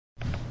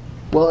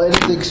Well,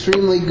 it is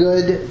extremely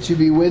good to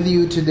be with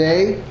you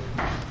today,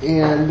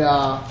 and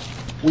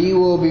we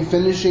will be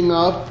finishing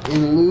up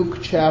in Luke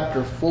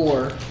chapter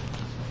 4.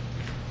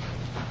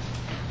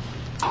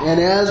 And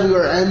as we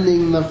were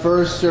ending the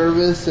first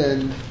service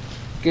and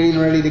getting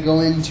ready to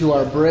go into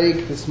our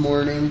break this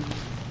morning,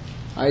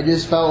 I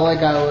just felt like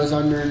I was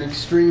under an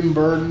extreme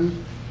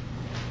burden.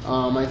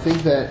 I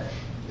think that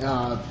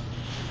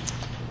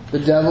the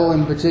devil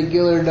in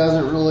particular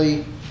doesn't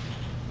really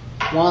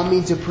want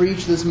me to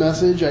preach this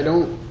message. I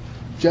don't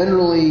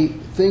generally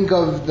think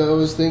of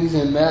those things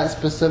in that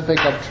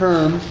specific of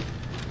terms,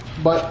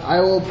 but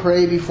I will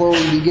pray before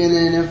we begin,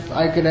 and if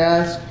I could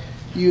ask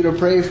you to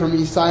pray for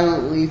me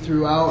silently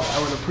throughout,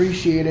 I would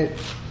appreciate it,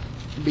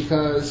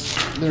 because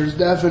there's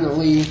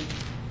definitely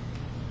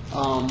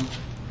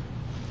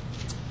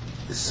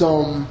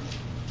some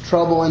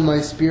trouble in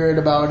my spirit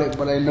about it,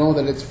 but I know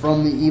that it's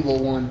from the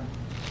evil one.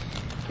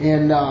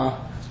 And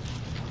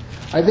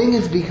I think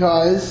it's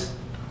because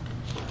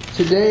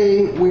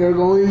today we are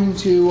going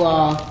to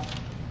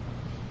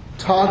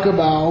talk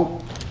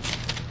about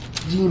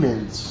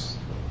demons.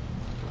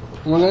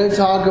 We're going to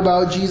talk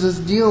about Jesus'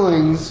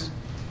 dealings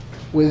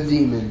with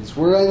demons.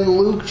 We're in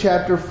Luke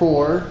chapter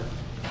 4,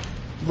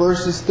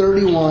 verses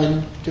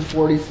 31 to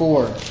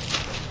 44.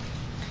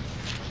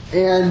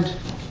 And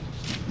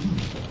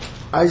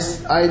I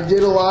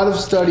did a lot of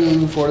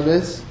studying for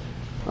this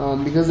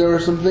because there were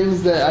some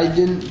things that I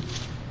didn't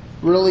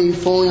really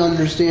fully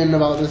understand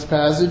about this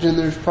passage, and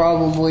there's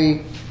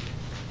probably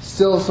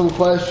still some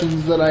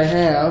questions that I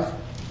have.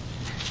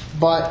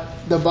 But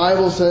the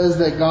Bible says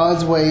that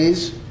God's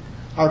ways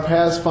are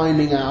past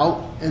finding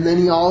out, and then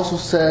He also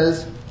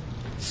says,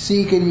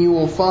 seek and you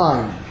will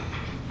find.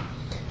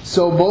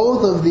 So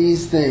both of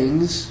these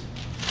things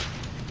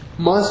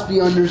must be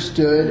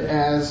understood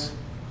as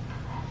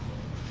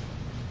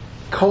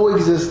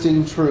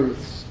coexisting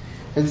truths.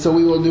 And so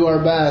we will do our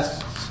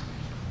best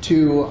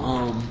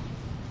to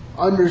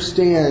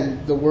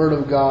understand the Word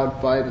of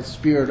God by the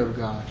Spirit of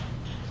God.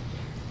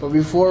 But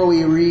before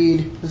we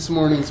read this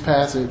morning's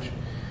passage,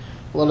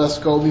 let us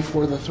go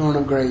before the throne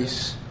of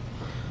grace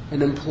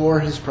and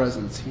implore His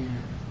presence here.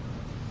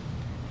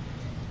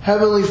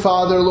 Heavenly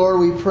Father,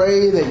 Lord, we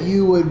pray that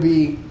You would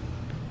be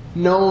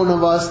known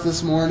of us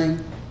this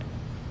morning.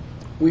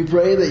 We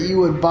pray that You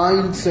would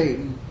bind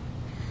Satan,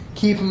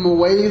 keep him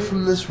away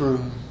from this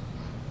room,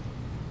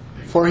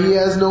 for he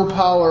has no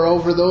power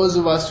over those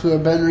of us who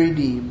have been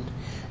redeemed.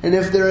 And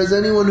if there is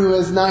anyone who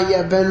has not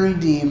yet been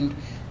redeemed,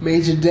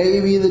 may today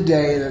be the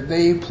day that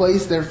they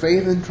place their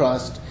faith and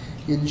trust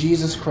in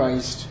Jesus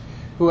Christ,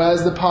 who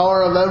has the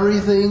power of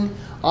everything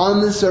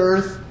on this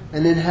earth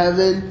and in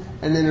heaven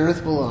and in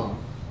earth below.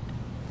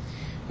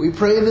 We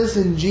pray this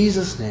in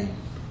Jesus' name,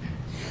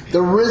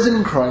 the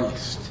risen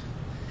Christ.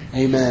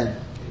 Amen.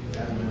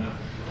 Amen.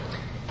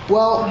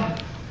 Well,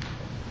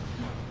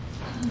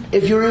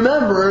 if you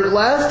remember,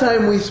 last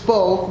time we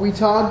spoke, we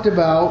talked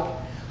about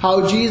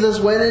how Jesus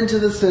went into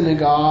the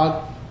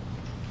synagogue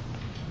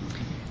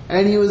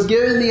and He was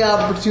given the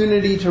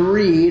opportunity to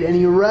read, and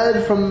He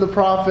read from the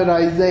prophet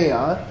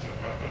Isaiah.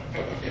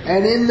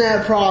 And in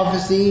that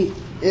prophecy,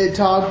 it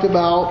talked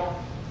about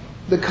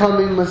the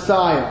coming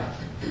Messiah.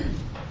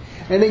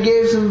 And it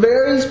gave some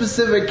very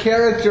specific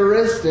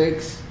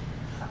characteristics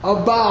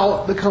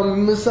about the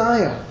coming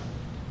Messiah.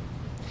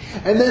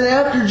 And then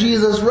after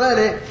Jesus read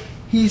it,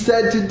 He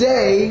said,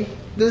 today,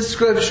 this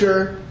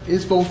scripture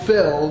is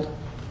fulfilled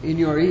in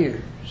your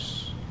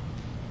ears.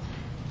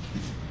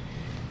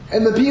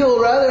 And the people,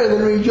 rather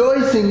than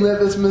rejoicing that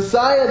this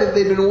Messiah that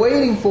they've been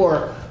waiting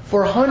for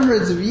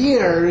hundreds of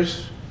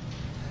years,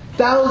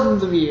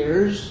 thousands of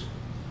years,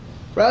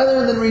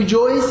 rather than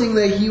rejoicing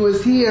that He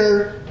was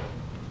here,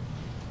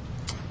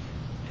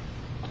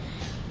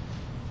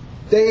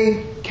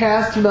 they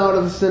cast Him out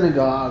of the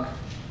synagogue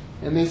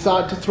and they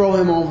sought to throw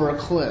Him over a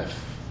cliff.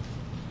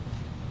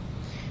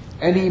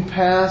 And He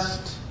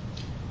passed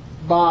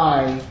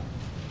by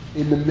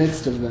in the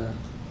midst of them.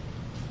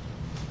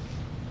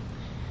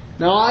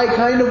 Now I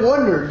kind of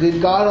wonder,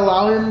 did God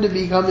allow Him to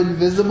become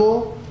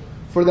invisible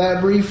for that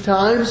brief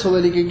time so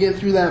that He could get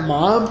through that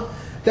mob?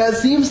 That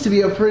seems to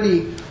be a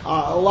pretty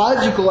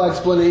logical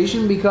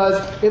explanation, because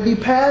if He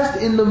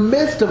passed in the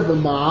midst of the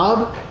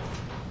mob,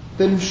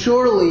 then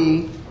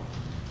surely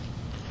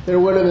there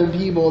would have been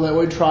people that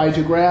would try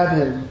to grab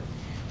Him.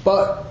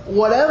 But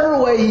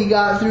whatever way He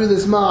got through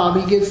this mob,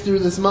 He gets through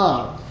this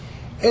mob.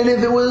 And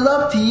if it was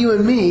up to you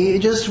and me,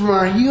 just from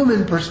our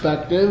human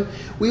perspective,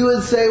 we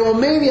would say, well,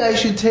 maybe I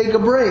should take a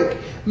break.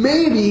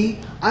 Maybe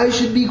I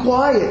should be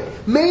quiet.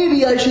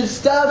 Maybe I should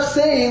stop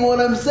saying what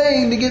I'm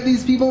saying to get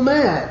these people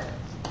mad.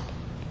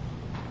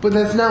 But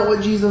that's not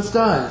what Jesus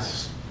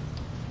does.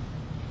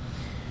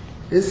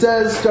 It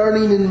says,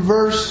 starting in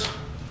verse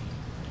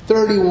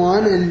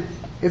 31, and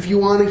if you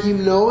want to keep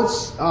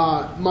notes,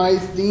 my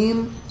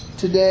theme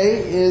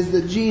today is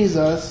that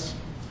Jesus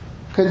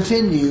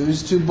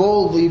continues to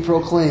boldly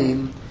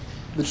proclaim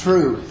the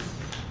truth.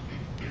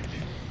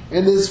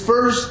 And this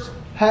first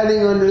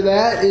heading under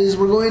that is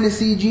we're going to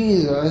see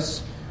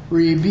Jesus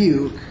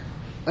rebuke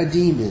a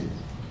demon.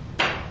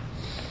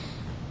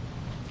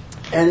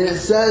 And it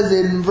says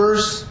in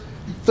verse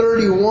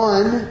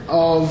 31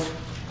 of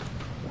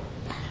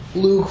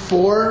Luke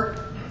 4,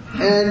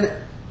 and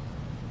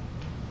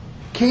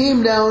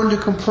came down to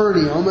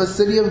Capernaum, a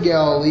city of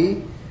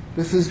Galilee,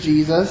 this is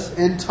Jesus,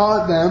 and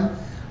taught them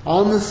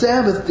on the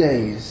Sabbath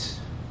days.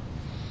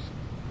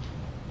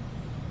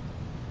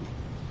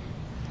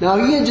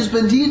 Now he had just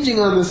been teaching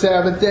on the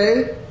Sabbath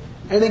day,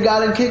 and it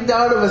got him kicked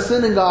out of a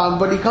synagogue,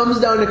 but he comes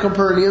down to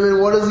Capernaum,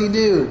 and what does he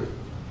do?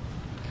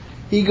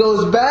 He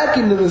goes back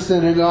into the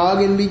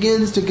synagogue and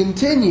begins to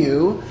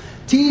continue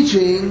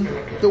teaching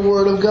the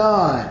Word of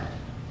God.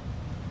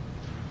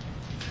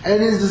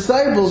 And his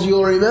disciples,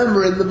 you'll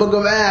remember in the book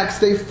of Acts,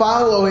 they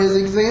follow his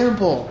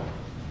example.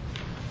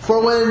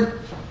 For when,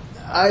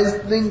 I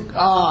think,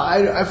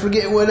 I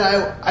forget when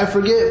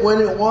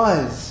it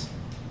was.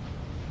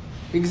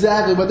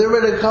 Exactly, but there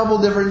were a couple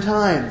different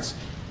times.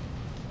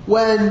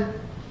 When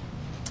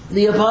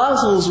the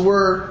apostles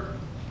were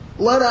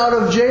let out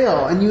of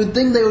jail, and you would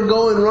think they would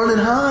go and run and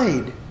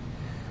hide.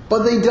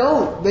 But they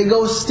don't. They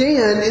go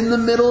stand in the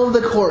middle of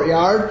the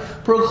courtyard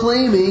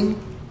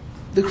proclaiming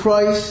the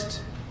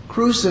Christ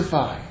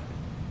crucified.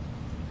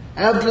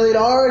 After they'd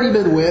already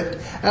been whipped,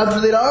 after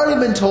they'd already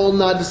been told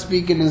not to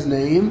speak in His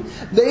name,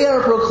 they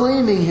are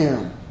proclaiming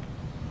Him.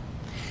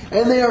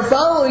 And they are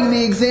following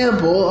the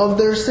example of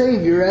their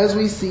Savior, as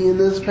we see in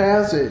this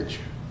passage.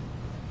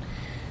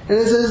 And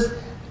it says,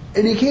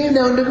 and He came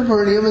down to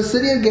Capernaum, a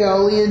city of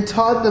Galilee, and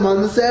taught them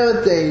on the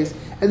Sabbath days.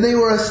 And they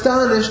were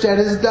astonished at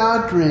His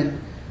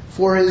doctrine,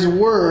 for His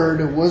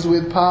word was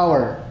with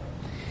power.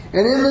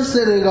 And in the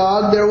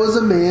synagogue there was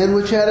a man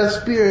which had a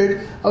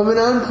spirit of an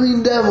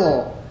unclean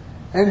devil,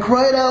 and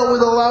cried out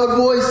with a loud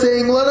voice,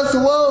 saying, Let us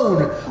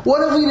alone!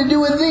 What have we to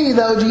do with thee,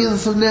 thou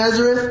Jesus of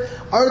Nazareth?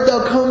 Art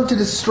thou come to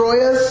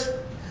destroy us?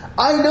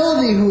 I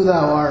know thee who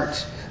thou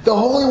art, the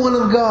Holy One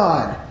of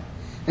God.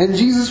 And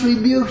Jesus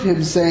rebuked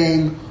him,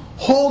 saying,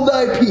 Hold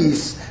thy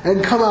peace,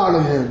 and come out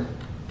of him.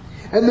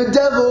 And the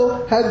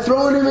devil had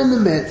thrown him in the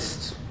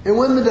midst. And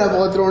when the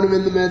devil had thrown him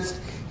in the midst,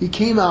 he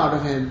came out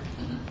of him,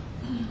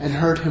 and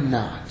hurt him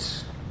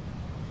not.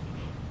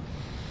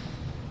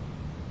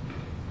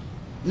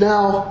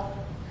 Now,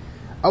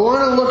 I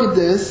want to look at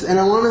this, and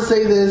I want to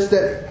say this,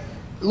 that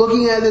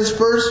looking at this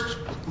first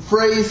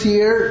phrase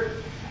here,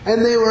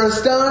 and they were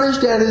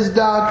astonished at His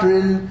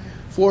doctrine,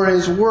 for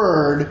His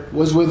word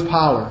was with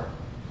power.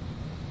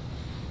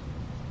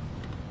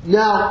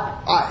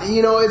 Now,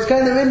 it's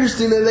kind of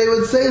interesting that they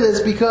would say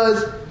this,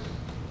 because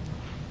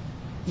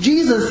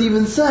Jesus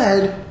even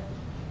said,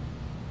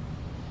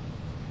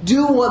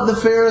 do what the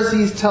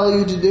Pharisees tell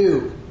you to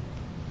do,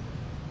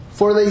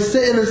 for they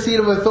sit in a seat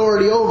of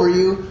authority over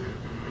you.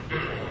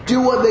 Do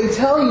what they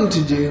tell you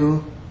to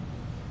do,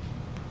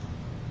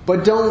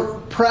 but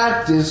don't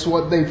practice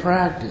what they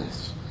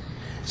practice.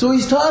 So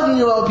He's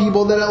talking about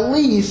people that at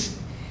least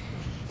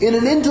in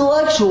an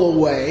intellectual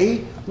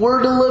way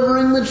were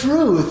delivering the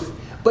truth.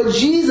 But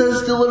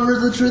Jesus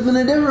delivers the truth in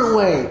a different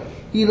way.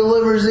 He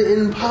delivers it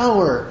in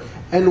power.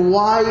 And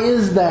why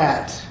is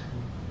that?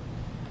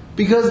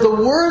 Because the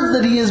words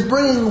that He is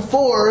bringing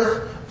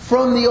forth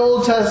from the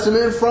Old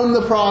Testament, from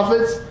the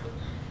prophets,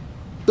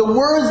 the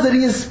words that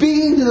He is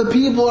speaking to the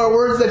people are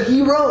words that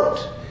He wrote.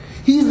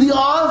 He's the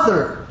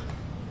author.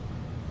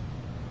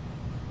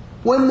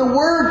 When the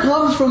word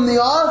comes from the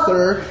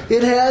author,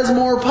 it has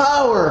more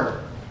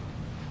power.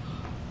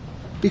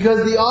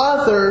 Because the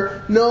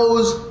author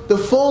knows the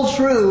full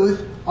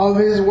truth of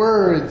his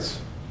words.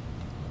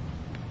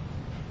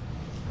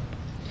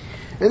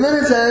 And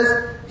then it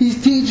says,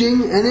 He's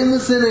teaching, and in the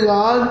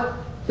synagogue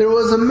there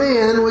was a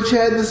man which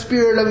had the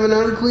spirit of an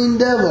unclean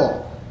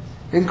devil,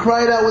 and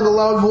cried out with a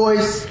loud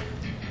voice,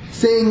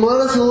 saying,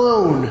 Let us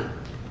alone.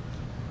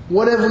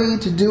 What have we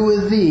to do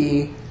with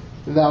thee,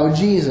 thou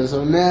Jesus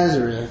of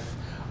Nazareth?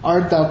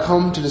 Art thou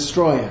come to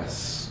destroy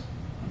us?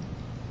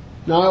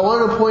 Now I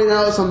want to point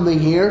out something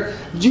here.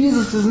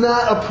 Jesus does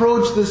not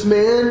approach this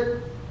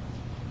man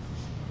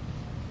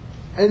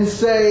and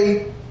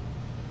say,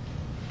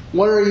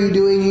 What are you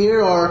doing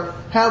here? Or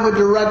have a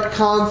direct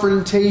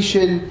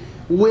confrontation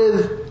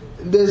with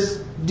this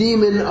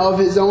demon of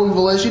his own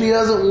volition. He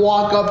doesn't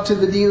walk up to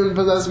the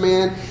demon-possessed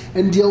man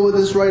and deal with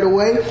this right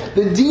away.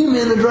 The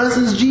demon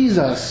addresses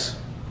Jesus.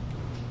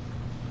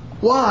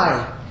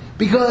 Why?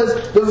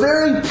 Because the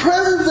very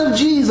presence of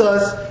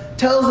Jesus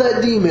tells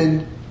that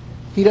demon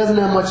he doesn't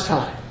have much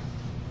time.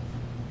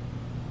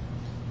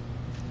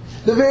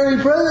 The very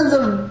presence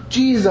of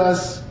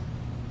Jesus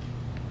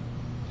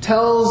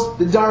tells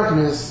the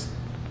darkness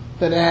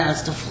that it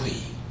has to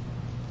flee.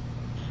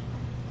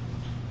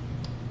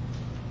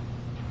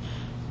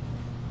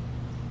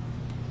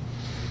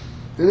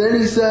 And then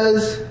He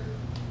says,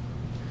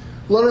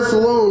 Let us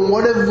alone.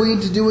 What have we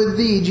to do with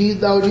thee,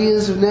 thou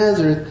Jesus of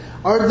Nazareth?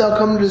 Art thou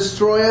come to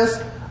destroy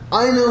us?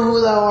 I know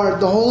who thou art,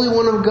 the Holy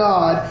One of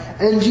God.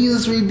 And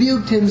Jesus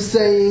rebuked him,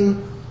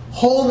 saying,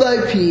 Hold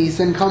thy peace,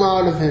 and come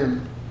out of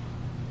him.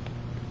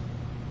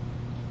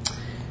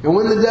 And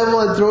when the devil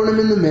had thrown him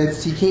in the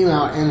midst, he came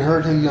out and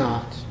hurt him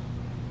not.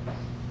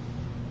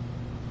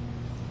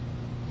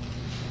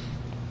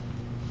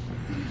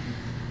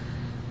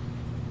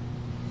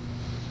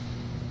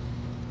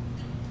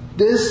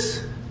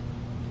 this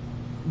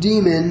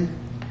demon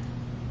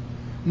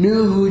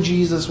knew who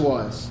Jesus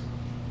was.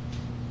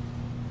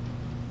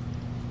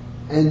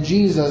 And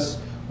Jesus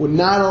would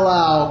not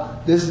allow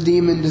this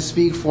demon to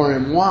speak for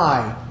him.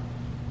 Why?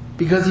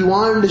 Because he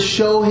wanted to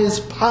show his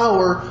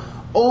power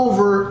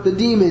over the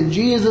demon.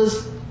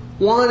 Jesus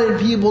wanted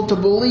people to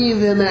believe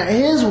him at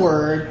his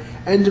word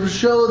and to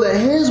show that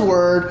his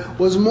word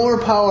was more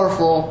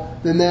powerful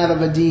than that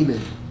of a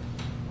demon.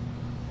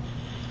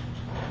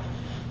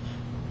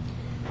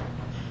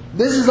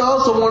 This is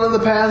also one of the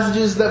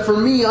passages that for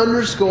me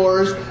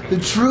underscores the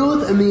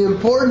truth and the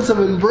importance of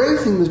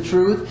embracing the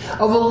truth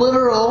of a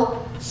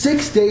literal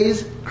 6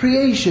 days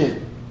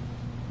creation.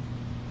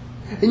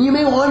 And you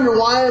may wonder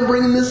why I'm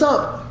bringing this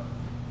up.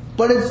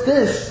 But it's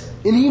this.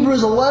 In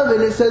Hebrews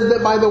 11 it says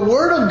that by the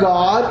word of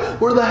God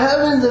were the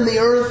heavens and the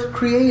earth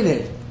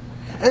created.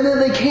 And that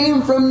they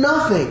came from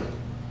nothing.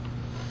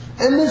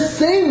 And this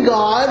same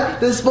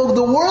God that spoke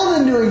the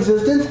world into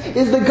existence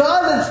is the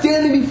God that's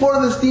standing before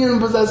this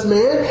demon-possessed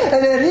man.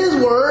 And at his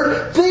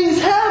word,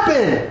 things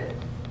happen.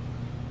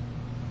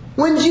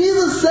 When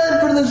Jesus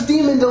said for this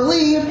demon to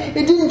leave,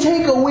 it didn't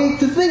take a week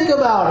to think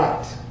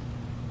about it.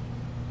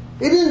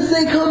 It didn't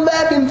say come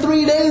back in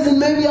 3 days and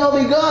maybe I'll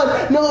be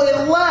gone. No,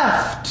 it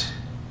left.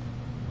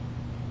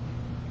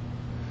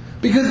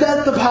 Because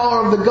that's the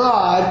power of the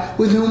God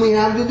with whom we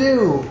have to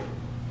do.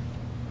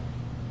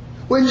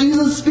 When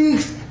Jesus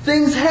speaks,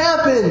 things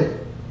happen.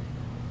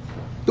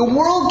 The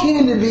world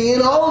came to be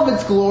in all of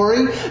its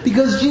glory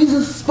because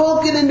Jesus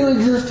spoke it into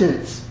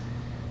existence.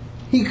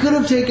 He could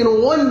have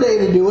taken 1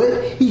 day to do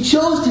it. He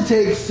chose to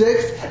take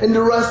 6 and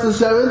to rest the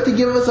 7th to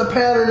give us a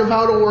pattern of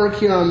how to work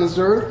here on this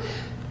earth.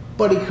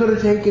 But he could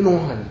have taken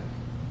 1.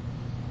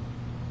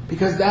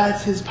 Because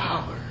that's his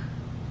power.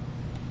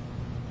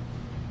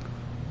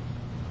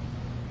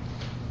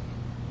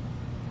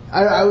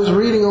 I was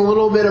reading a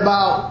little bit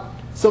about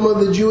some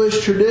of the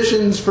Jewish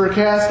traditions for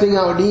casting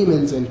out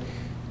demons. And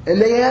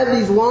they had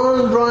these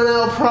long drawn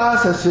out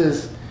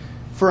processes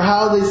for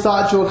how they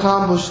sought to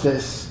accomplish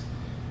this.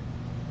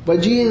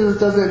 But Jesus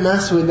doesn't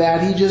mess with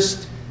that. He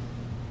just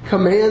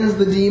commands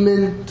the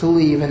demon to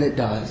leave, and it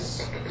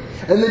does.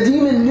 And the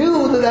demon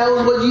knew that that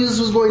was what Jesus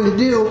was going to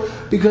do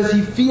because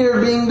he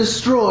feared being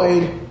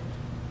destroyed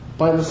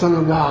by the Son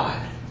of God.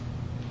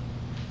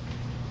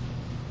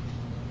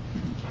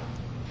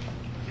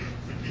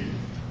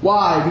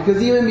 Why?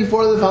 Because even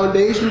before the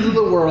foundations of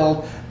the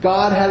world,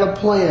 God had a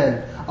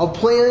plan. A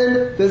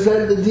plan that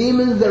sent the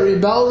demons that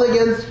rebelled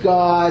against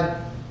God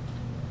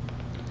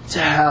to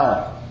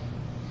hell.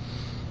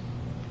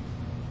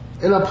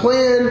 And a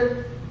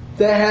plan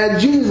that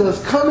had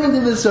Jesus coming to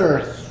this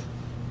earth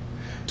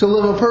to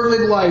live a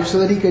perfect life so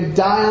that he could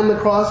die on the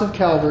cross of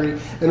Calvary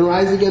and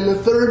rise again the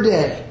 3rd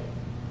day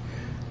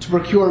to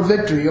procure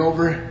victory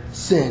over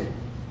sin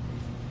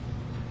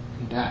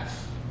and death.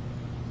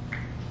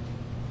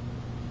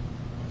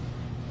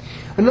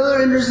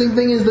 Another interesting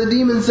thing is the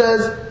demon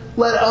says,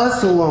 "Let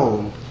us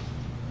alone.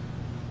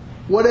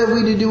 What have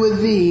we to do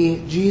with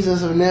thee,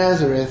 Jesus of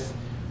Nazareth?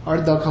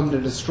 Art thou come to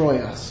destroy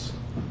us?"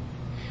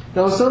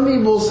 Now some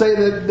people say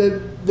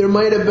that there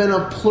might have been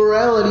a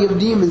plurality of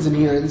demons in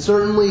here. And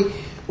certainly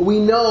we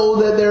know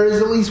that there is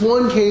at least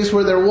one case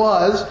where there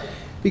was.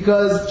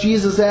 Because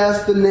Jesus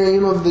asked the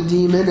name of the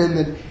demon. And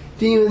the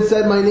demon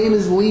said, "My name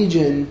is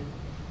Legion,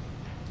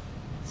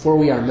 for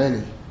we are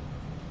many."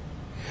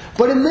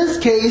 But in this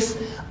case,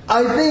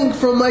 I think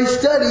from my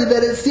study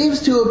that it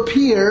seems to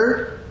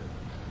appear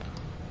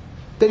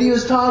that he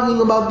was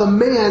talking about the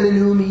man in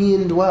whom he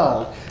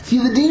indwelled. See,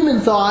 the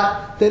demon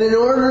thought that in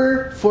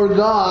order for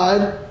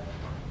God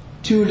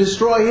to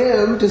destroy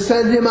him, to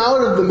send him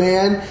out of the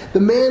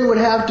man would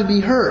have to be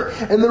hurt.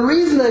 And the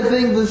reason I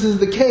think this is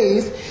the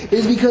case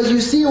is because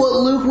you see what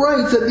Luke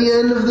writes at the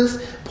end of this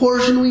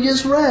portion we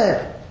just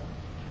read.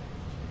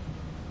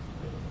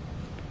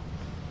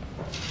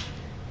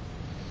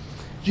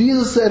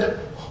 Jesus said,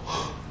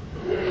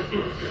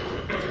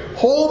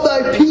 "Hold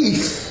thy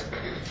peace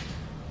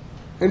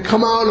and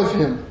come out of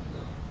him."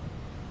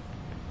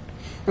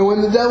 And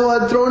when the devil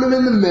had thrown him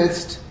in the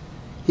midst,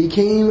 he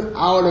came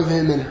out of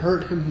him and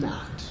hurt him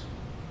not.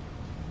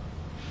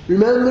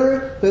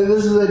 Remember that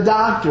this is a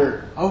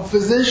doctor, a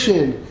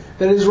physician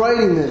that is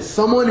writing this.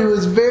 Someone who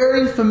is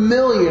very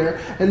familiar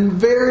and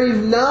very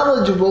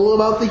knowledgeable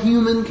about the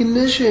human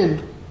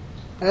condition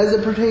as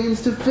it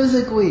pertains to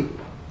physically.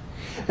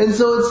 And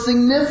so it's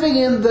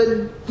significant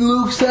that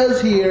Luke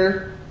says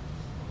here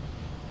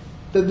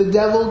that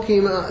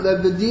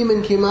the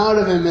demon came out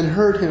of him and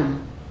hurt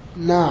him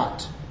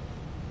not.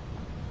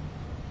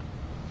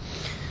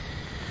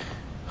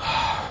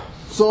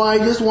 So I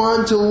just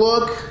want to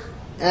look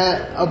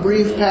at a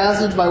brief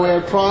passage by way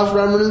of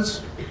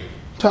cross-reference,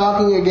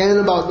 talking again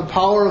about the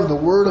power of the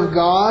Word of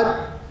God.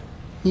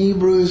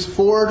 Hebrews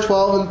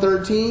 4:12 and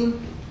 13.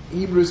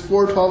 Hebrews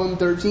 4:12 and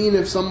 13.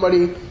 If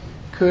somebody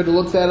could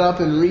look that up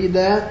and read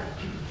that,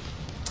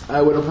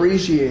 I would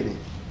appreciate it.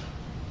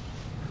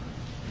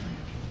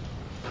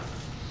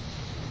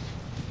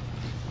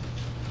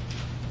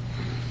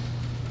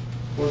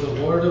 For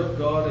the word of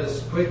God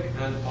is quick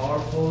and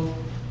powerful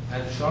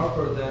and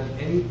sharper than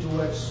any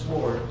two-edged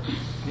sword,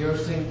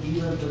 piercing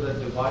even to the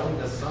dividing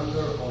asunder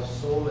of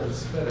soul and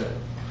spirit,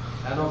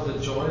 and of the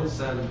joints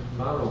and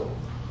marrow,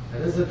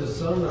 and is a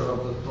discerner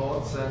of the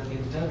thoughts and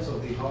intents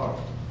of the heart.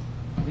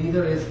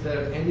 Neither is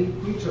there any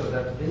creature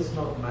that is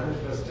not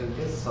manifest in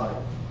his sight,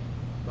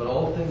 but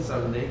all things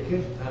are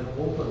naked and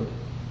opened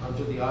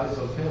unto the eyes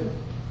of him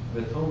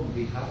with whom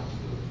we have to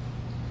do.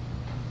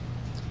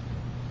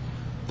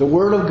 The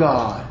Word of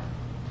God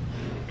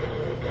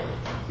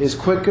is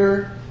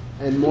quicker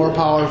and more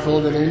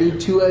powerful than any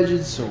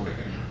two-edged sword.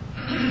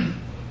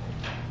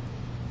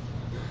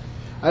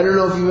 I don't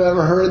know if you've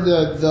ever heard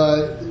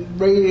the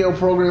radio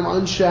program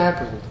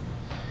Unshackled,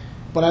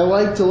 but I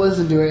like to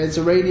listen to it. It's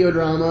a radio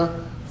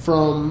drama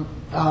from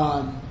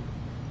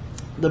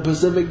the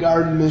Pacific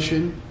Garden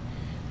Mission.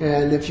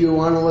 And if you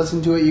want to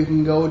listen to it, you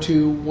can go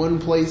to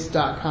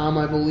oneplace.com,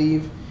 I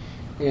believe,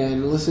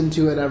 and listen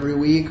to it every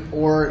week.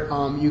 Or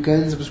you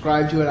can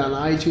subscribe to it on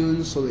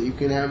iTunes so that you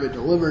can have it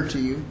delivered to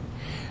you.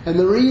 And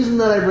the reason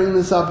that I bring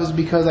this up is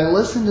because I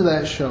listen to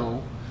that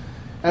show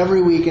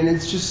every week, and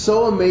it's just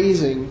so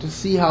amazing to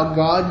see how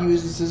God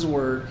uses His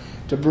Word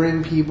to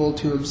bring people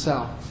to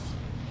Himself.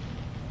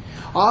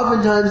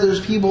 Oftentimes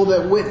there's people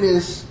that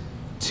witness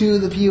to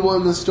the people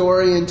in the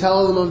story and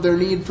tell them of their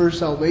need for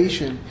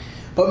salvation.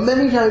 But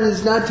many times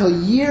it's not till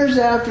years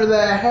after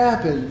that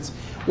happens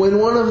when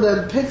one of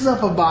them picks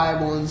up a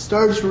Bible and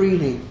starts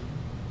reading,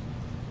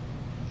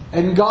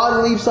 and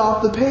God leaps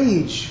off the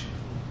page.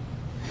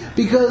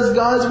 Because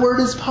God's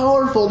Word is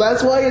powerful.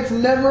 That's why it's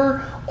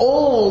never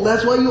old.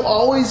 That's why you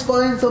always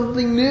find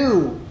something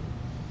new.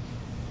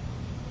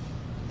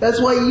 That's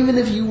why even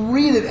if you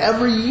read it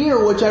every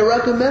year, which I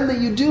recommend that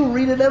you do,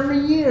 read it every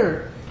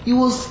year, you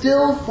will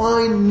still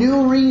find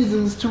new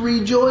reasons to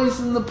rejoice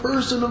in the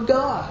person of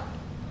God.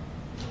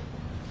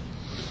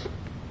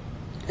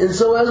 And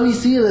so as we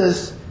see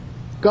this,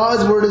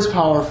 God's Word is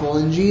powerful,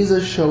 and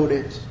Jesus showed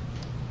it.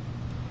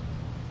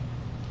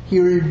 He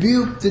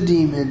rebuked the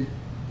demon,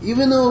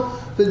 even though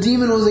the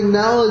demon was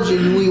acknowledging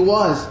who he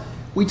was.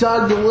 We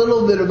talked a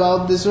little bit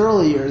about this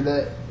earlier,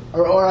 I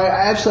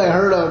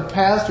heard a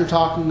pastor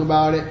talking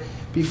about it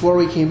before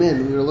we came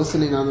in. We were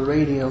listening on the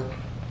radio.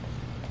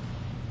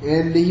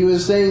 And he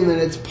was saying that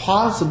it's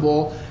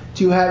possible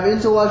to have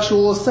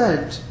intellectual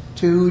assent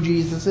to who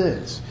Jesus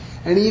is,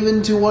 and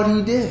even to what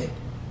He did.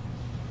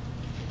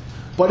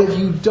 But if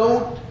you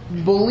don't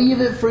believe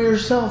it for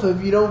yourself,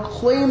 if you don't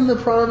claim the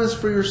promise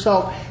for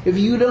yourself, if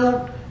you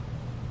don't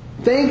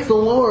thank the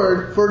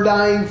Lord for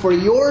dying for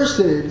your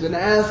sins and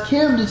ask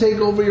Him to take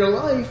over your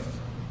life,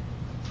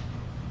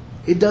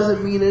 it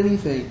doesn't mean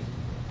anything.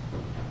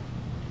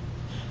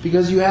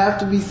 Because you have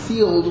to be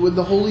sealed with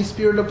the Holy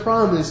Spirit of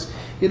promise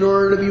in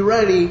order to be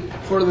ready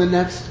for the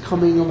next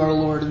coming of our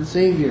Lord and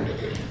Savior.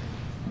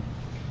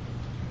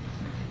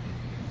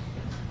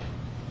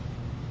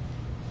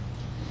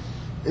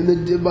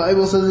 And the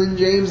Bible says in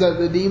James that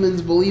the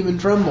demons believe and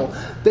tremble.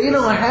 They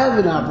don't have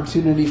an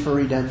opportunity for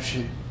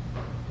redemption,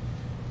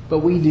 but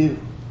we do.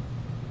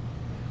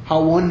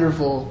 How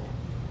wonderful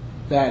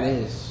that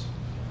is.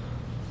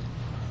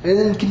 And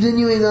then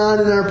continuing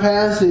on in our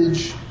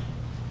passage,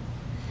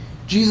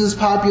 Jesus'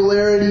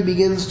 popularity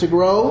begins to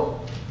grow.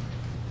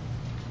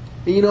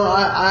 And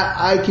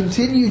I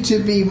continue to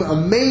be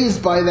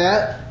amazed by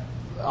that,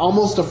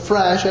 almost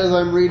afresh as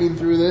I'm reading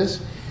through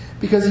this,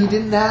 because He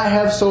did not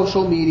have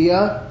social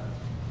media.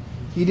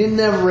 He didn't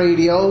have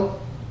radio.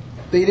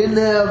 They didn't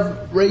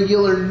have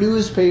regular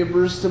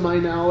newspapers, to my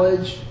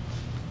knowledge.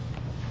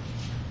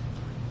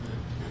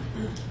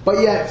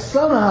 But yet,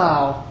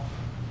 somehow,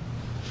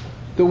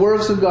 the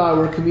works of God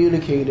were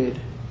communicated,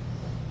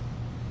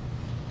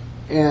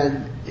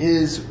 and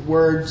His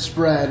word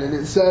spread. And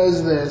it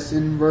says this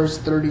in verse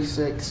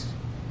 36.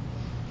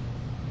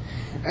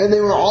 And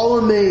they were all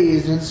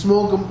amazed and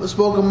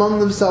spoke among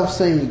themselves,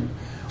 saying,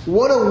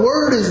 "What a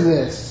word is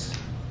this!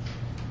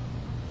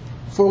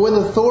 For with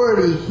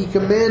authority He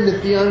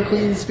commandeth the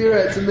unclean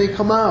spirits, and they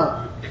come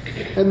out.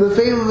 And the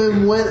fame of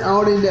Him went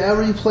out into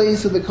every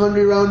place of the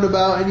country round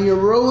about, and He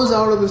arose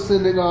out of the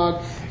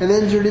synagogue, and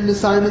entered into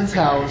Simon's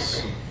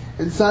house.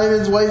 And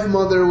Simon's wife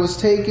mother was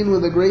taken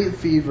with a great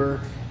fever,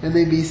 and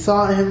they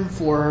besought Him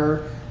for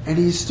her. And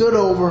He stood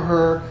over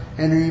her,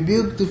 and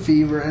rebuked the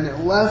fever, and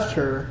it left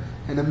her,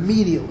 and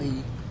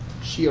immediately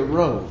she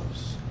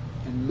arose,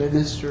 and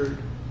ministered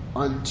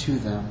unto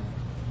them."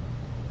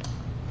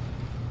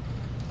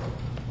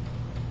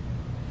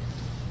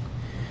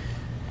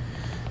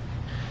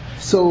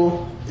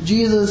 So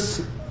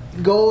Jesus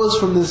goes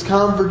from this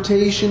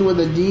confrontation with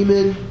a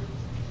demon,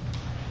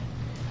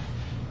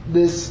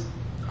 this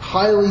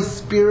highly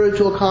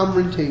spiritual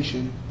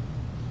confrontation,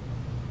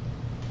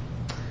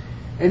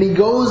 and He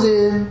goes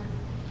in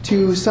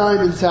to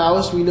Simon's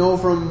house. We know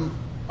from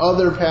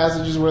other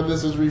passages where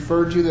this is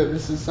referred to that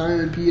this is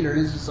Simon Peter,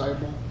 his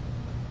disciple.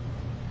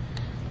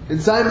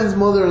 And Simon's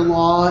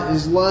mother-in-law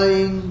is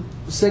lying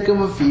sick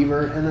of a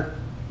fever, and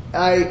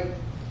I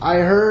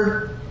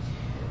heard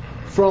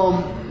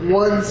from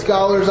one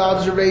scholar's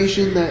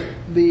observation that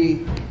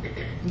the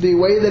The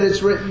way that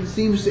it's written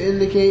seems to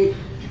indicate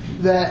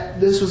that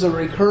this was a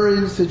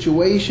recurring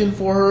situation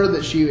for her,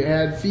 that she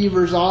had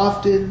fevers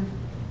often,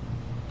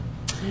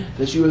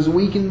 that she was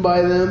weakened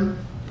by them.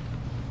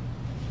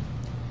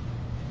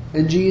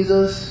 And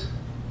Jesus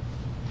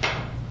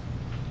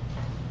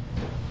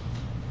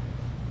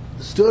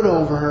stood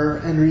over her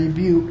and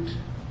rebuked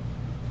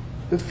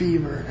the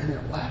fever, and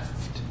it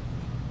left.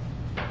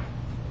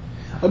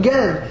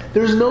 Again,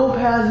 there's no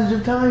passage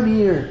of time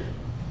here.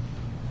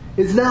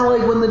 It's not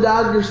like when the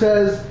doctor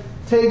says,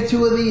 take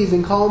 2 of these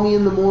and call me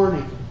in the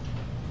morning.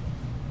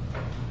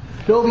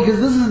 No, because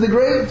this is the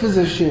great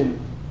physician.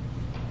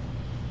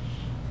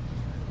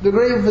 The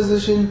great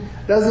physician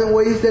doesn't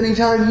waste any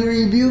time. He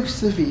rebukes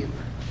the fever.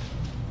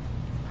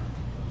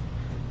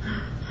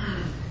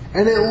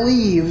 And it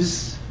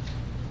leaves.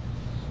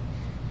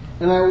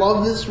 And I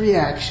love this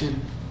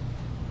reaction.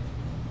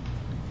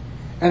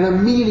 And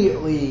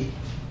immediately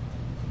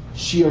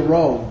she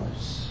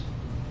arose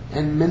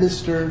and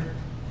ministered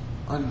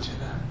unto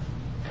them.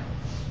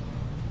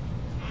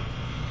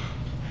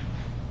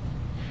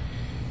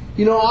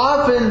 You know,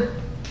 often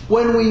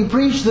when we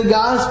preach the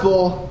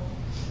gospel,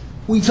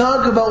 we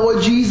talk about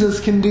what Jesus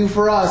can do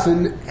for us.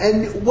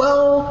 And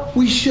well,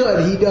 we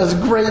should. He does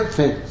great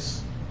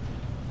things.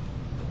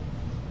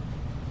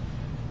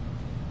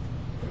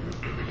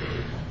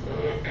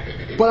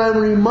 But I'm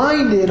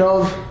reminded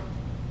of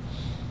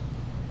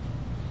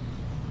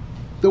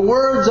the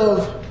words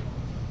of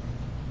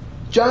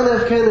John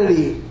F.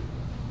 Kennedy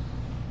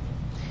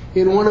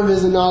in one of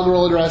his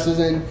inaugural addresses,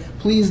 and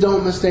please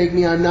don't mistake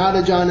me, I'm not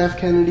a John F.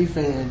 Kennedy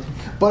fan,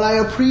 but I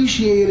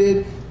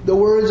appreciated the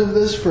words of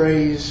this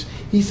phrase.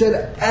 He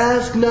said,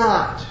 ask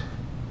not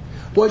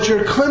what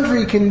your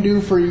country can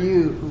do for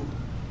you.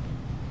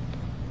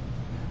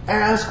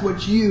 Ask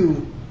what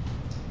you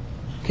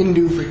can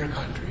do for your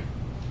country.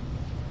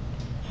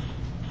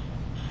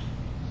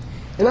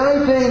 And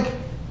I think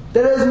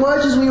that as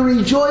much as we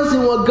rejoice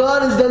in what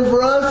God has done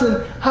for us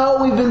and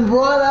how we've been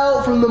brought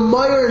out from the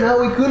mire and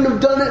how we couldn't have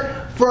done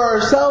it for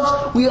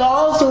ourselves, we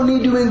also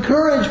need to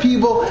encourage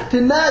people to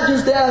not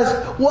just ask,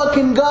 what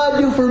can God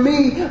do for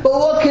me, but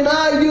what can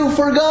I do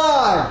for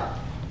God?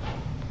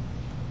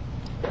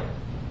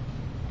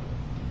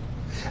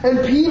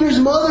 And Peter's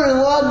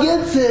mother-in-law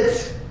gets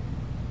it.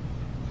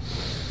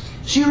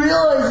 She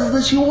realizes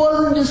that she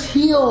wasn't just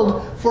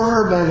healed for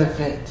her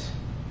benefit.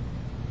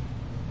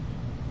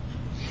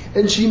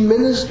 And she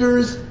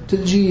ministers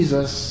to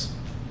Jesus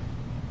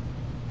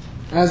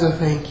as a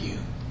thank you.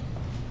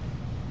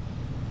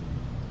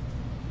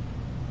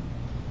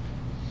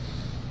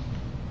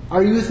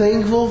 Are you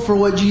thankful for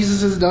what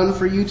Jesus has done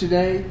for you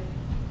today?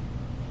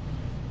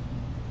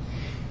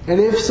 And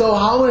if so,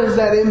 how has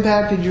that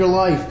impacted your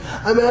life?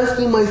 I'm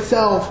asking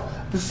myself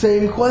the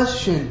same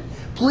question.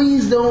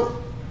 Please don't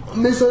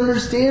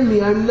misunderstand me.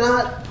 I'm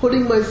not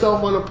putting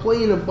myself on a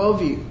plane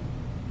above you.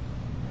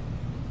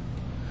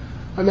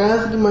 I'm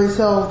asking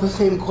myself the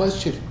same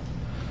question.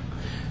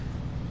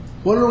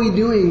 What are we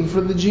doing for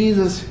the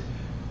Jesus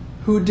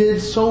who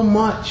did so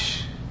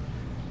much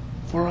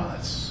for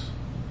us?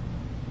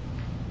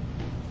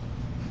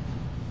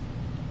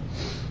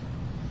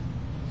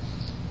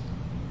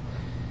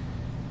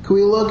 Can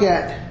we look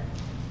at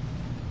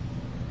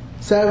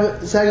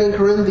 2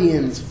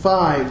 Corinthians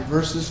 5,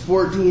 verses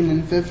 14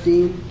 and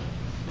 15?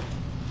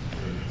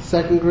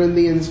 2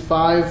 Corinthians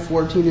 5,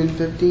 14 and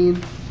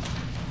 15.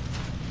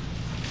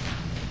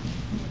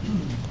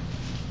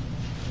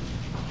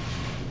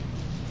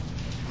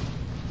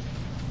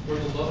 For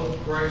the love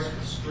of Christ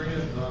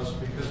constraineth us,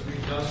 because we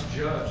thus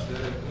judge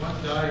that if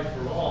one died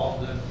for all,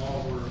 then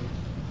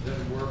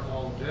we're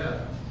all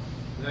dead.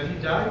 And that he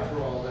died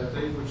for all, that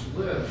they which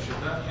live should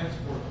not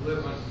henceforth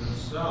live unto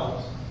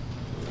themselves,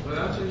 but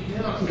unto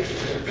him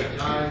that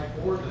died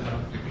for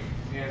them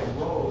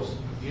and rose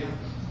again.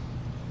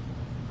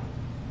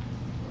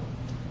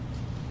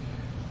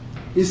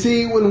 You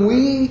see, when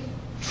we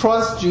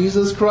trust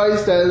Jesus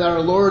Christ as our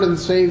Lord and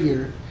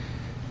Savior,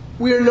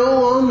 we are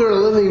no longer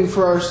living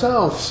for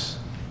ourselves.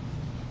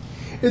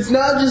 It's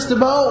not just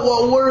about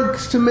what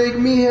works to make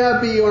me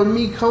happy or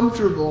me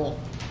comfortable.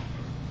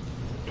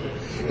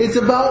 It's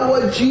about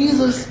what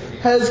Jesus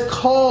has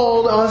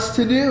called us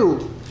to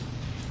do.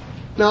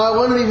 Now, I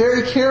want to be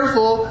very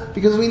careful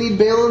because we need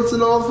balance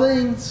in all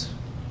things.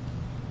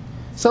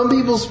 Some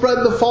people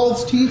spread the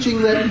false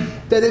teaching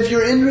that if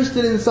you're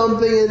interested in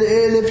something and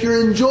if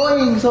you're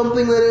enjoying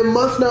something, that it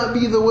must not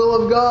be the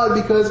will of God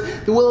because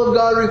the will of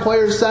God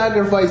requires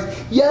sacrifice.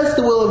 Yes,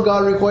 the will of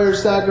God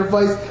requires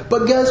sacrifice,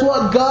 but guess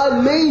what?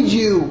 God made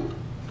you.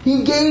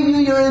 He gave you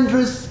your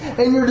interests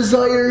and your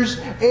desires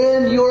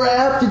and your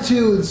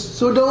aptitudes.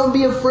 So don't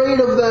be afraid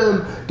of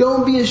them.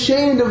 Don't be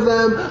ashamed of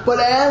them, but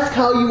ask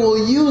how you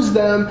will use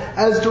them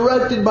as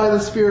directed by the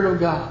Spirit of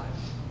God.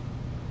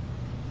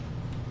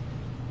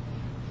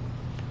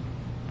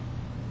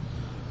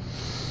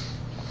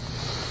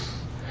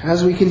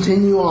 As we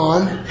continue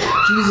on,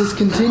 Jesus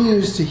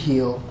continues to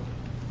heal.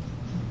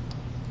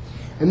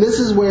 And this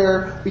is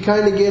where we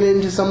kind of get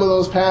into some of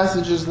those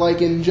passages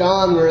like in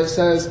John where it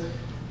says,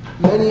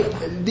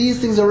 these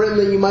things are written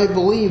that you might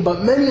believe,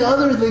 but many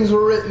other things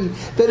were written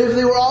that if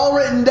they were all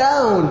written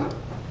down,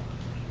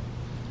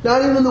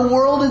 not even the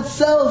world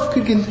itself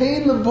could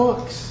contain the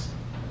books.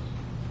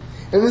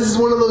 And this is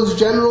one of those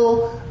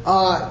general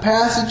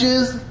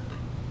passages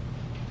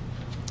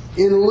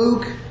in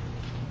Luke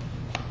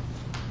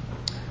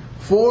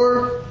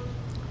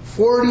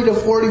 4:40 to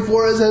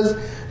 44. It says,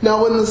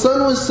 "Now when the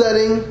sun was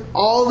setting,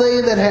 all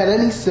they that had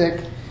any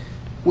sick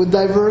with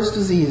diverse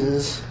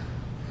diseases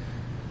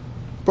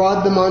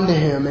brought them unto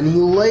him, and he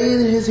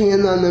laid his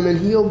hand on them and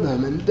healed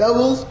them. And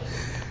devils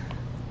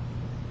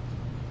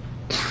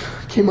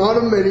came out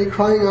of many,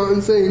 crying out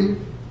and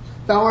saying,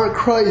 Thou art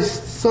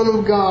Christ, Son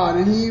of God.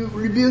 And he,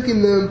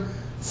 rebuking them,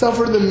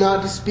 suffered them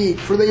not to speak,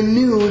 for they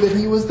knew that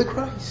he was the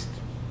Christ.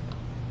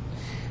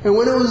 And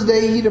when it was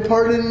day, he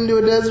departed into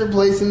a desert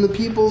place, and the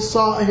people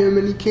sought him,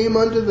 and he came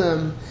unto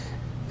them.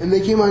 And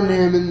they came unto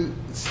him, and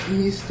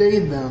he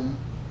stayed him,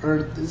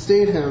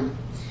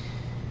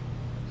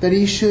 that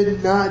he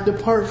should not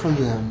depart from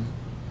them.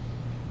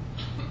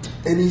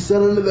 And he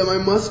said unto them, I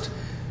must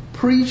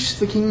preach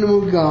the kingdom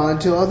of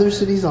God to other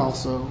cities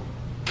also,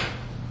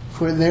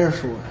 for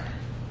therefore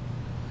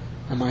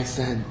am I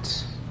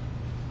sent.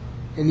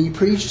 And he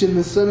preached in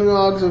the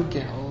synagogues of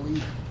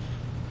Galilee.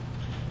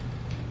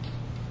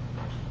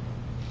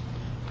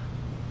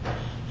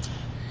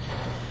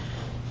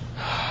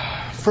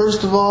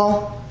 First of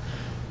all,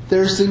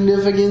 there's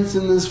significance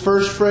in this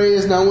first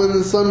phrase. Now when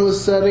the sun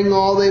was setting,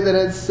 all they that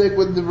had sick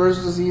with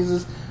diverse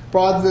diseases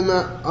brought them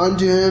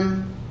unto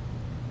him.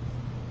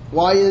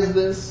 Why is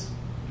this?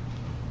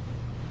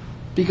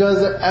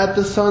 Because at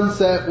the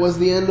sunset was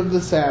the end of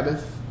the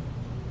Sabbath.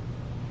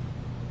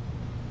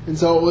 And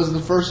so it was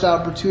the first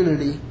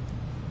opportunity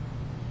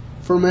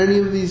for many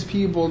of these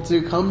people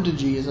to come to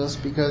Jesus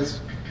because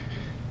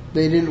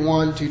they didn't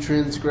want to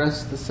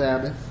transgress the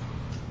Sabbath.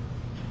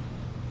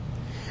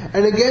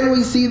 And again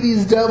we see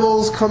these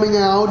devils coming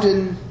out,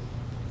 and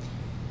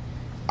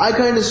I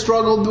kind of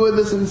struggled with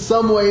this in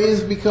some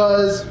ways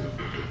because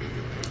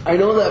I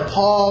know that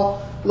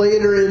Paul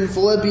later in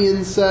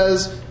Philippians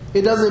says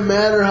it doesn't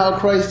matter how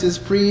Christ is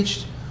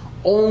preached,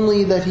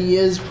 only that he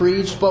is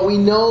preached. But we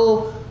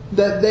know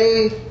that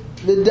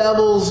the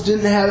devils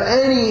didn't have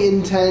any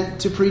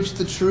intent to preach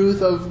the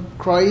truth of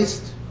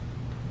Christ.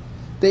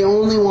 They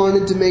only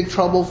wanted to make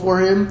trouble for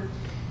him.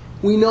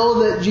 We know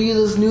that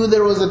Jesus knew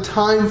there was a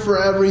time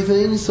for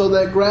everything, so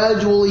that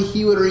gradually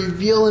he would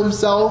reveal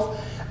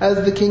himself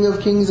as the King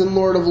of Kings and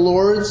Lord of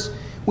Lords.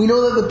 We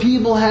know that the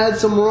people had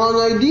some wrong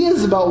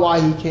ideas about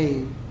why he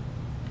came.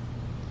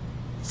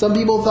 Some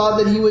people thought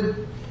that he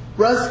would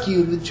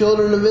rescue the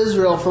children of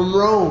Israel from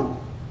Rome,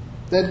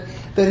 that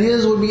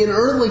his would be an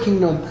earthly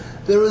kingdom.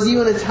 There was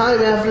even a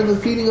time after the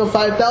feeding of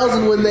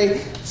 5,000 when they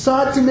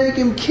sought to make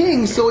him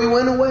king, so he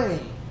went away.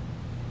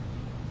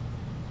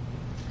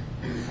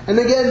 And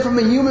again, from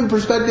a human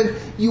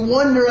perspective, you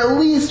wonder, at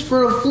least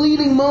for a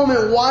fleeting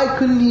moment, why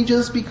couldn't he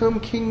just become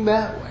king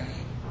that way?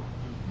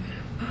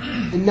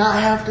 And not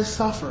have to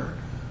suffer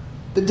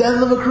the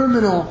death of a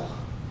criminal.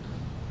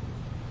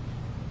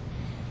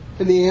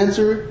 And the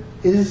answer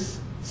is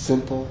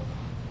simple.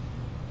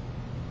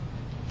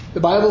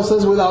 The Bible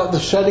says, without the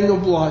shedding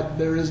of blood,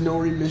 there is no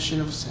remission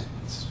of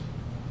sins.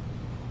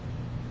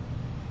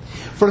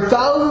 For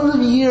thousands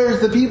of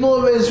years, the people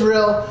of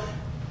Israel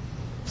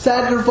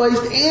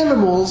sacrificed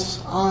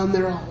animals on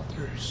their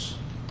altars.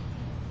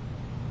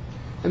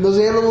 And those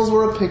animals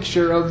were a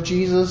picture of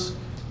Jesus'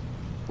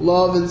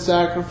 love and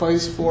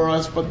sacrifice for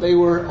us, but they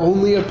were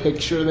only a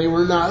picture. They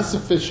were not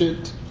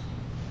sufficient.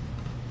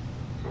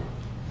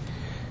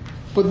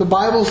 But the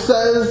Bible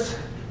says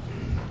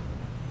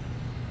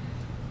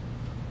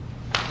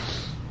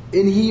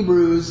in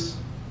Hebrews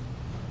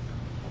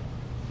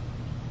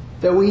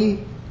that we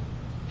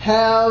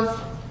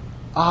have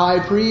a high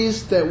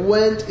priest that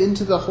went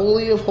into the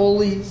Holy of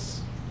Holies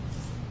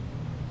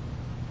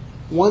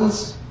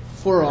once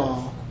for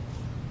all,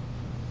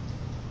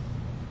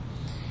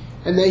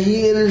 and that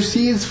he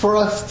intercedes for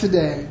us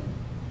today.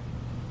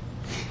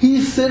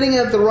 He's sitting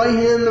at the right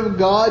hand of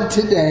God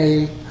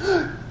today.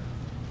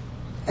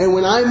 And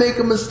when I make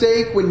a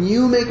mistake, when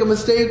you make a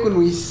mistake, when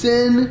we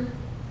sin,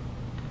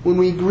 when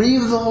we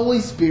grieve the Holy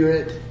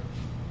Spirit,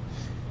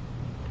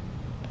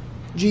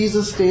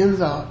 Jesus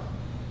stands up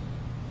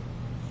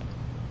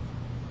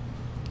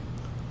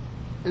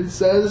and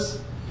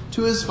says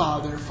to his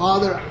Father,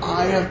 Father,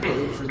 I have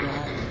paid for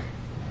that.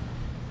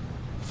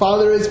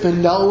 Father, it's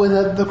been dealt with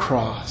at the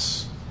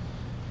cross.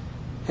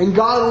 And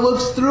God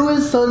looks through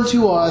his Son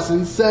to us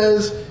and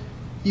says,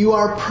 you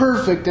are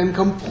perfect and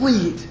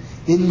complete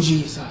in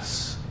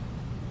Jesus.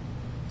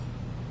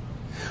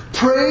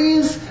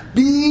 Praise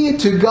be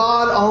to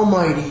God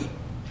Almighty.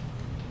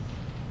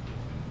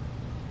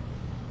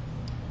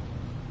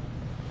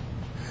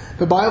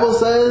 The Bible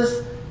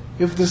says,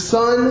 if the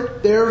Son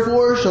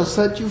therefore shall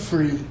set you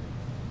free,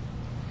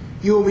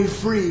 you will be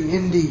free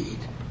indeed.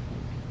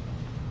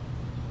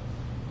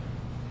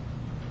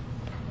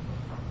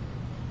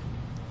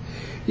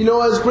 You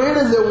know, as great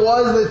as it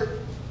was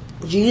that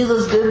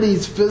Jesus did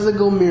these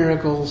physical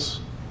miracles.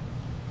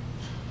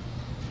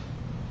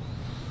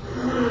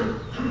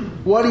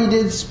 What he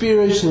did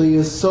spiritually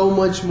is so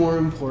much more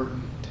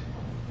important.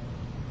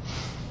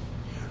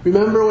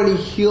 Remember when he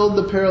healed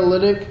the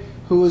paralytic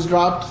who was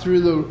dropped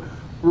through the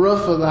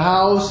roof of the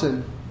house,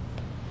 and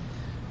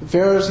the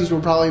Pharisees were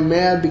probably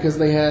mad because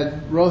they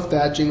had roof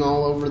thatching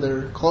all over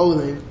their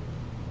clothing.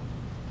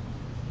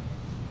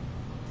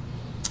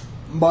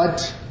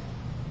 But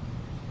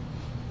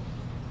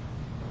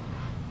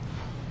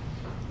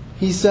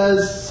he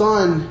says,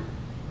 son,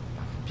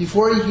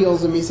 before he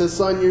heals him, he says,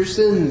 son, your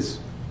sins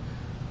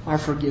are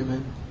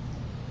forgiven.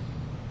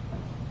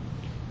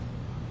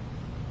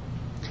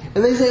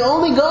 And they say,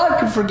 only God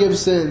can forgive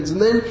sins.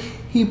 And then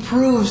he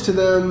proves to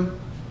them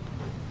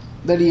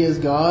that he is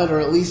God, or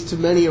at least to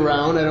many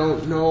around. I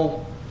don't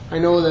know. I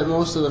know that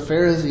most of the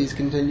Pharisees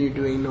continued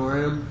to ignore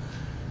him.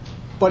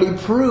 But he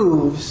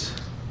proves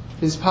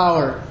his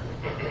power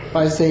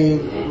by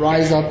saying,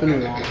 rise up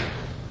and walk.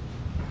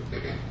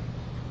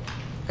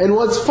 And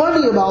what's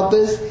funny about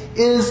this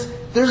is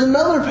there's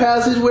another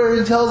passage where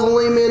he tells the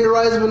lame man to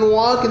rise up and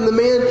walk, and the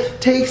man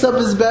takes up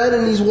his bed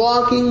and he's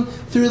walking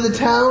through the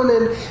town,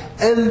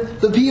 and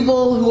the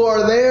people who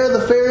are there,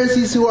 the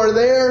Pharisees who are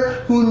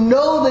there, who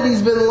know that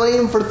he's been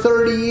lame for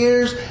 30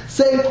 years,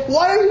 say,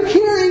 why are you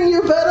carrying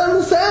your bed on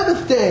the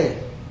Sabbath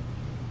day?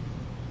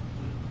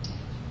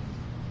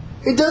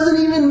 It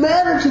doesn't even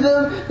matter to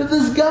them that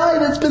this guy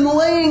that's been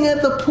laying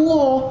at the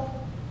pool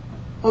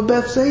of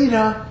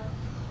Bethsaida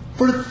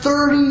for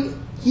 30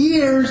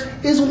 years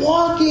is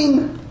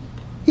walking.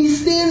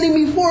 He's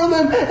standing before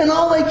them, and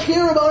all they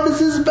care about is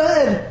his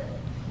bed.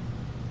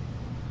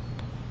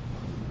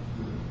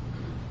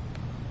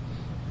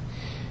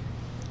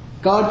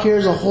 God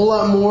cares a whole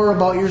lot more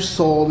about your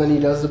soul than he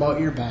does about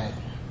your bed.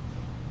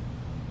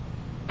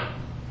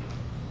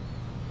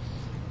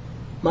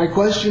 My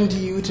question to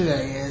you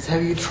today is,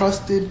 have you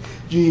trusted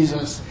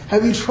Jesus?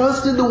 Have you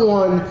trusted the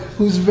one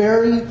whose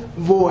very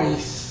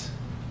voice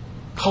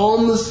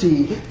calmed the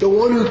sea, the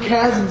one who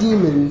cast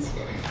demons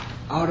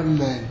out of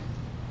men?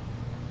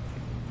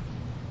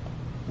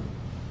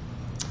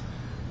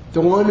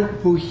 The one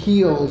who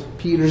healed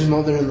Peter's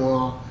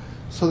mother-in-law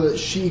so that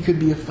she could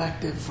be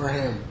effective for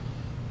him.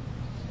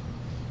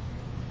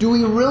 Do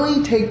we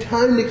really take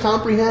time to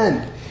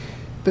comprehend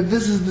that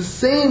this is the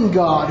same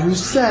God who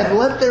said,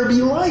 let there be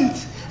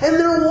light? And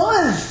there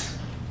was.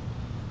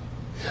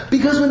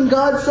 Because when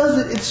God says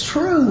it, it's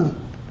true.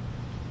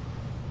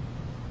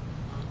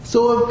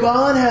 So if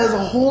God has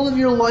a hold of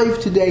your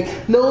life today,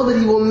 know that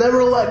he will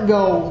never let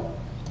go.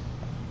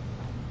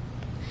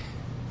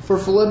 For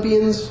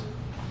Philippians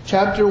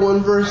chapter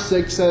 1 verse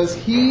 6 says,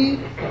 he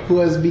who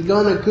has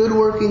begun a good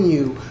work in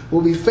you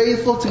will be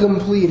faithful to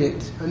complete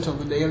it until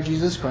the day of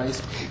Jesus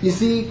Christ. You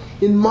see,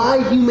 in my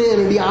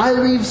humanity, I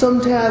leave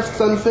some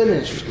tasks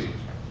unfinished.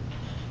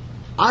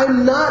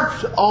 I'm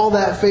not all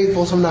that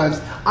faithful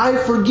sometimes. I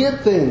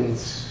forget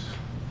things.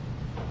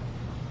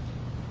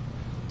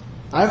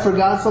 I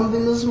forgot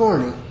something this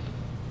morning.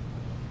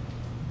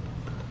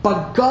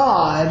 But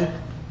God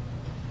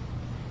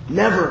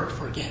never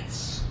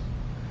forgets.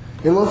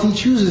 Unless he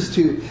chooses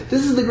to.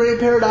 This is the great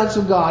paradox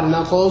of God, and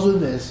I'll close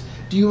with this.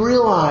 Do you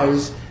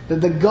realize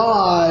that the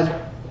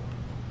God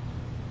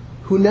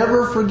who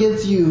never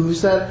forgets you, who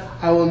said,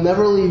 I will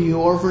never leave you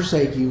or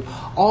forsake you,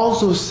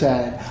 also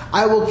said,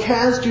 I will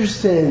cast your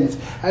sins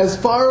as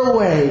far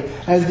away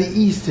as the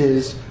east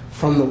is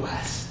from the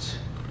west.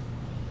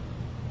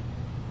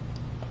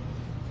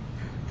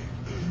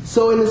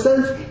 So in a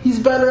sense, he's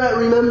better at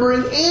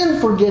remembering and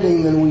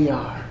forgetting than we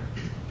are.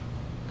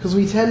 Because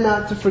we tend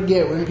not to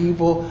forget when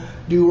people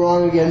do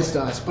wrong against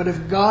us. But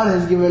if God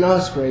has given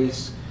us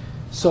grace,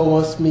 so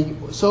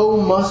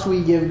must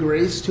we give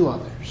grace to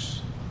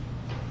others.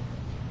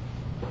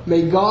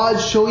 May God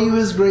show you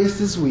his grace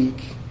this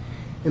week,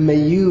 and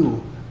may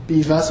you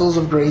be vessels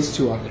of grace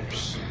to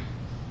others.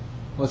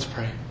 Let's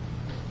pray.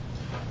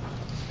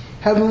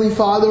 Heavenly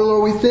Father,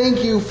 Lord, we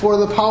thank you for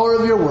the power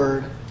of your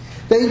word.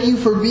 Thank you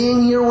for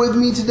being here with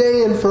me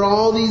today, and for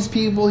all these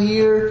people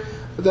here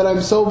that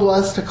I'm so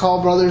blessed to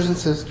call brothers and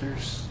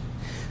sisters.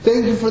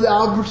 Thank you for the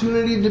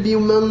opportunity to be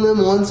among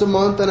them once a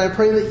month, and I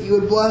pray that you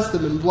would bless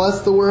them and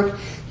bless the work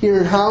here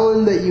in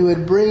Holland, that you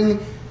would bring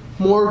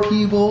more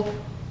people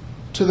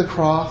to the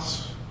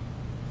cross.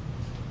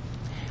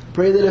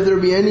 Pray that if there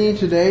be any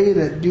today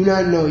that do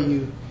not know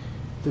you,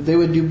 that they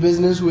would do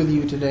business with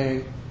you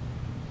today.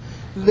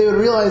 That they would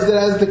realize that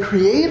as the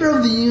creator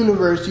of the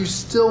universe, you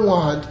still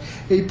want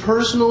a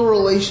personal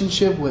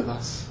relationship with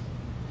us.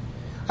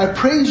 I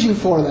praise you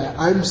for that.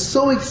 I'm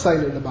so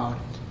excited about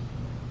it.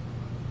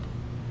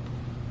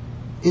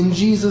 In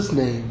Jesus'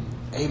 name,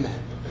 amen.